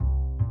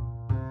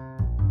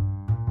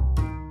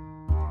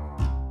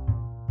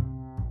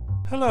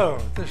Hello,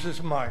 this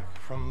is Mike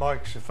from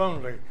Mike's If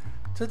Only.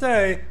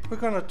 Today we're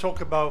going to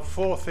talk about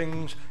 4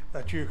 things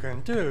that you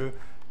can do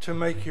to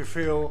make you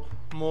feel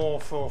more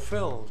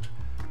fulfilled.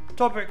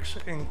 Topics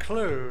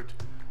include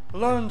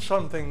learn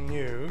something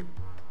new,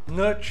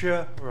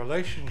 nurture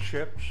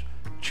relationships,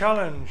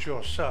 challenge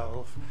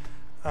yourself,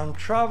 and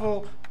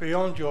travel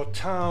beyond your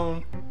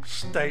town,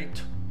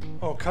 state,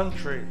 or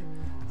country.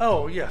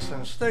 Oh yes,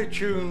 and stay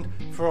tuned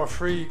for a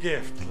free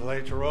gift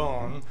later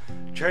on.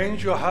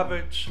 Change your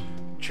habits,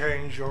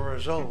 change your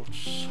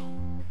results.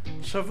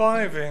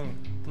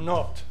 Surviving,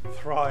 not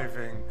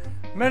thriving.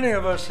 Many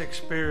of us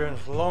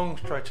experience long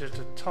stretches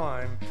of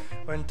time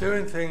when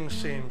doing things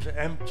seems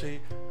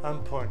empty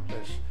and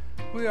pointless.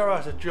 We are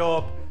at a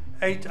job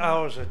 8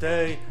 hours a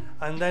day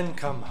and then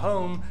come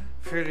home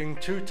feeling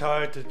too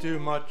tired to do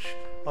much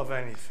of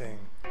anything.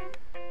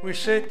 We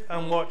sit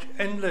and watch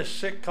endless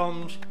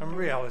sitcoms and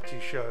reality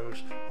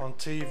shows on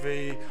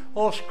TV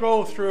or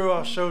scroll through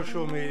our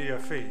social media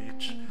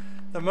feeds.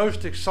 The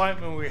most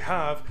excitement we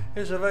have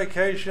is a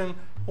vacation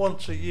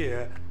once a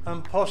year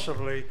and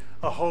possibly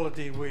a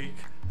holiday week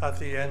at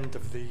the end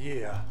of the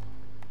year.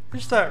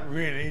 Is that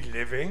really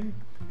living?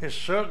 It's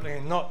certainly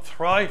not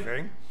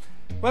thriving.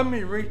 When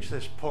we reach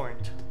this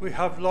point, we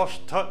have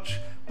lost touch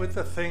with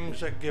the things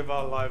that give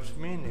our lives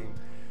meaning.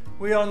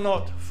 We are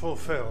not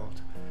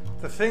fulfilled.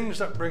 The things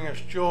that bring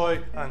us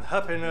joy and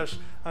happiness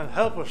and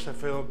help us to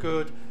feel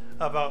good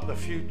about the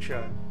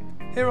future.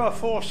 Here are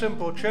 4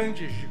 simple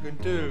changes you can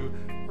do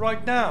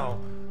right now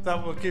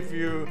that will give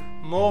you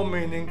more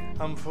meaning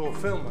and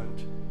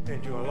fulfillment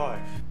in your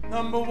life.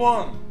 Number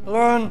 1,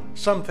 learn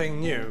something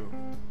new.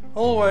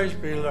 Always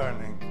be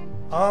learning.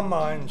 Our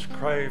minds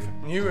crave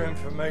new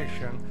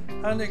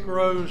information and it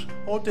grows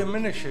or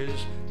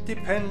diminishes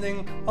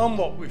depending on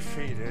what we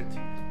feed it.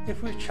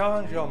 If we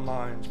challenge our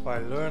minds by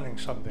learning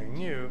something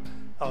new,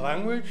 a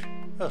language,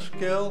 a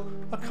skill,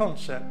 a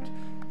concept,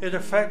 it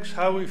affects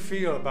how we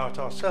feel about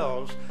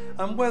ourselves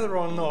and whether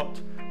or not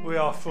we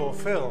are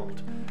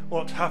fulfilled,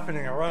 what's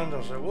happening around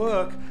us at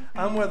work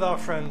and with our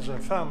friends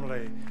and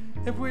family.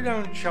 If we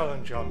don't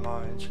challenge our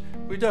minds,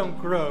 we don't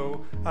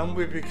grow and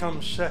we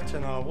become set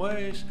in our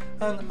ways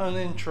and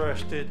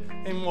uninterested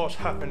in what's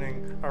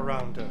happening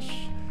around us.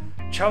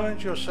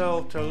 Challenge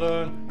yourself to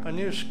learn a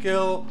new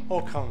skill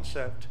or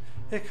concept.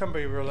 It can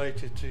be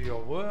related to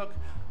your work,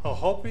 a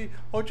hobby,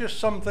 or just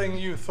something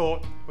you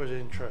thought was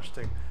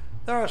interesting.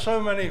 There are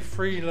so many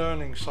free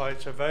learning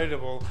sites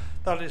available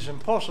that it's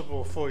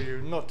impossible for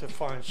you not to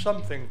find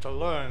something to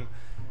learn.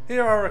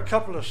 Here are a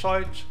couple of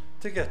sites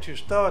to get you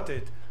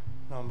started.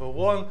 Number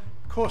 1,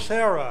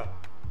 Coursera.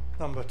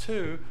 Number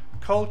 2,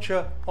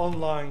 Culture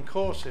Online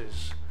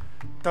Courses.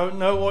 Don't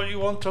know what you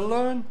want to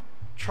learn?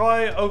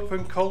 Try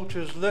Open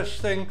Culture's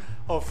listing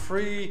of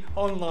free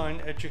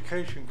online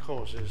education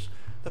courses.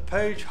 The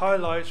page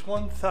highlights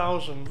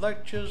 1,000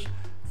 lectures,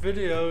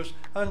 videos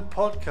and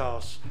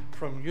podcasts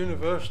from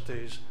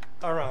universities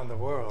around the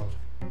world.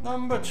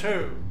 Number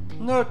 2,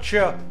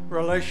 nurture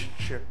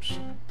relationships.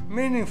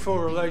 Meaningful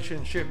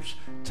relationships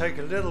take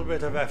a little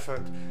bit of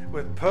effort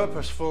with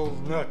purposeful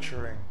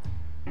nurturing.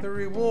 The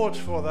rewards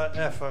for that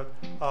effort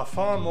are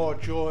far more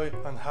joy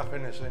and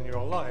happiness in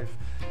your life.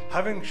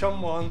 Having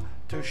someone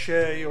to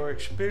share your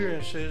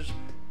experiences,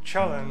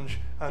 challenge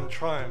and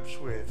triumphs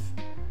with.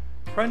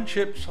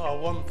 Friendships are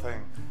one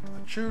thing.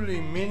 A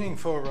truly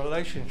meaningful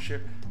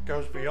relationship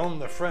goes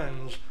beyond the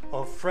friends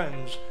of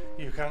friends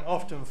you can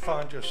often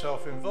find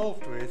yourself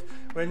involved with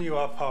when you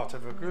are part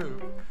of a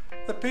group.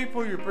 The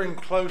people you bring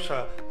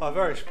closer are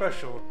very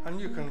special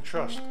and you can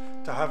trust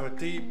to have a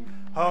deep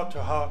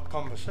heart-to-heart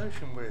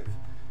conversation with.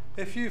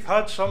 If you've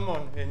had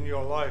someone in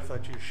your life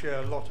that you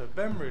share a lot of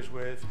memories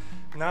with,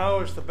 now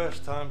is the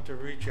best time to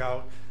reach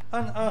out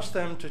and ask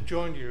them to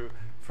join you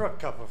for a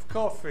cup of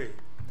coffee.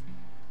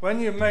 When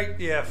you make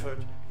the effort,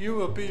 you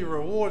will be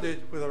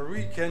rewarded with a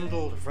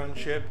rekindled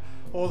friendship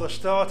or the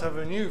start of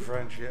a new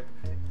friendship,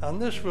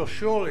 and this will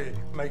surely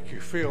make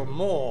you feel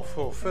more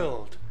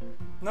fulfilled.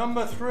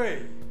 Number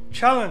 3,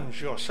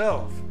 challenge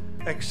yourself.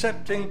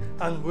 Accepting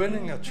and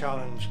winning a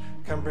challenge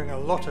can bring a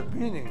lot of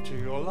meaning to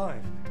your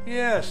life.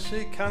 Yes,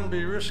 it can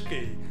be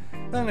risky.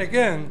 Then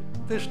again,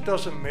 this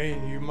doesn't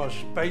mean you must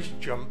space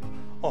jump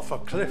off a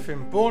cliff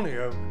in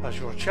Borneo as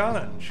your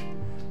challenge.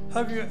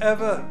 Have you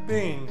ever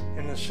been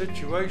in a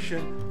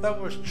situation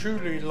that was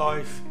truly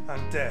life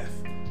and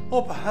death?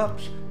 Or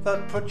perhaps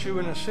that put you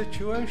in a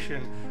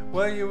situation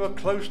where you were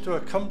close to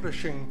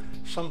accomplishing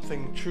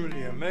something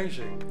truly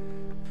amazing?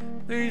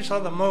 These are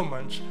the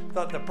moments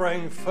that the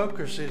brain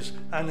focuses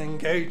and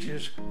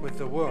engages with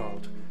the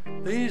world.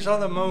 These are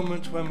the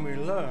moments when we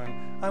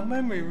learn and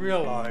when we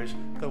realize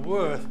the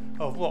worth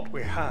of what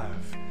we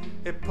have.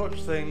 It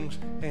puts things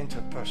into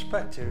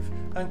perspective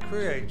and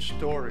creates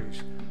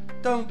stories.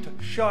 Don't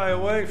shy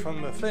away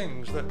from the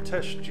things that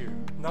test you.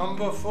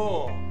 Number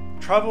 4,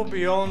 travel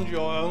beyond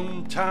your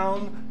own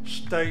town,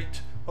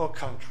 state or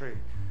country.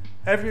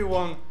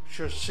 Everyone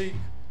should seek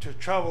to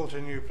travel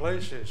to new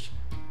places.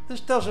 This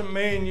doesn't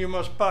mean you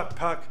must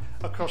backpack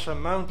across a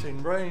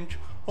mountain range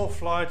or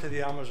fly to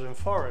the Amazon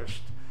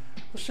forest.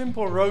 A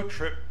simple road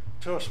trip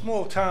to a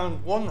small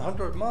town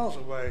 100 miles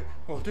away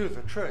will do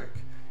the trick.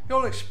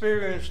 You'll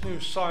experience new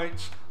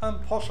sights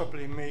and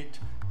possibly meet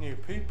new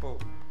people.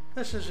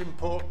 This is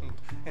important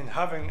in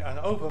having an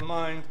open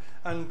mind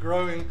and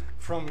growing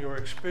from your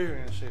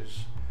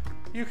experiences.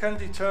 You can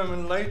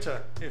determine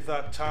later if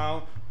that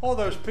town or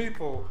those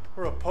people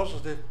were a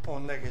positive or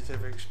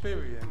negative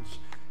experience.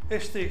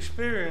 It's the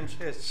experience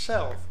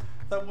itself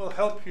that will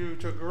help you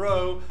to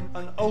grow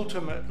and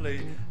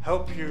ultimately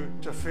help you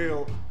to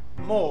feel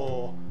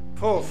more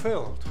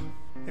fulfilled.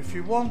 If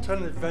you want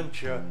an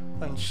adventure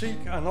and seek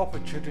an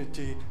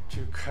opportunity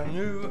to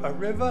canoe a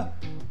river,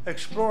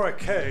 explore a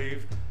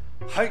cave,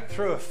 hike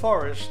through a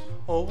forest,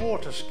 or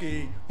water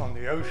ski on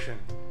the ocean.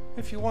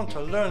 If you want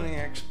a learning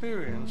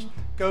experience,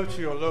 go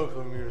to your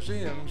local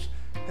museums,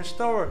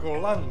 historical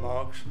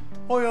landmarks,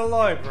 or your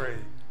library.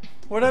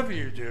 Whatever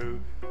you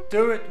do,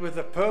 do it with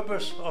the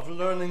purpose of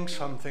learning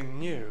something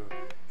new.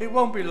 It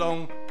won't be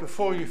long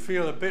before you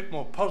feel a bit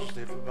more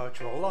positive about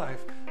your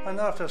life, and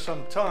after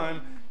some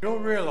time, you'll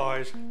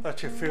realize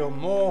that you feel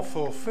more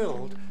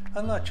fulfilled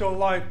and that your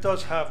life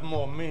does have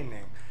more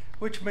meaning,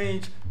 which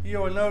means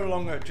you are no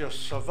longer just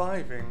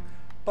surviving,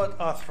 but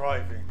are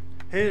thriving.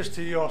 Here's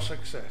to your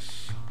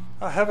success.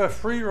 I have a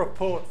free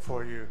report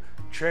for you.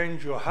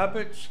 Change your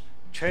habits,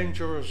 change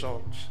your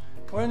results.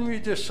 When we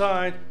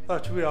decide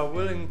that we are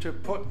willing to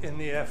put in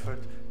the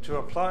effort to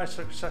apply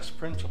success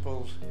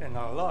principles in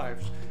our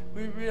lives,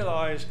 we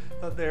realize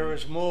that there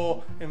is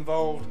more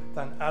involved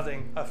than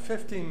adding a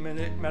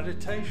 15-minute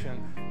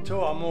meditation to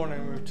our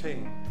morning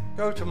routine.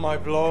 Go to my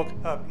blog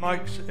at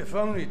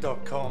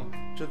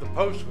mikesifonly.com to the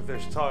post with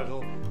this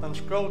title and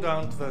scroll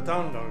down to the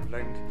download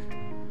link.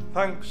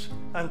 Thanks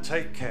and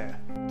take care.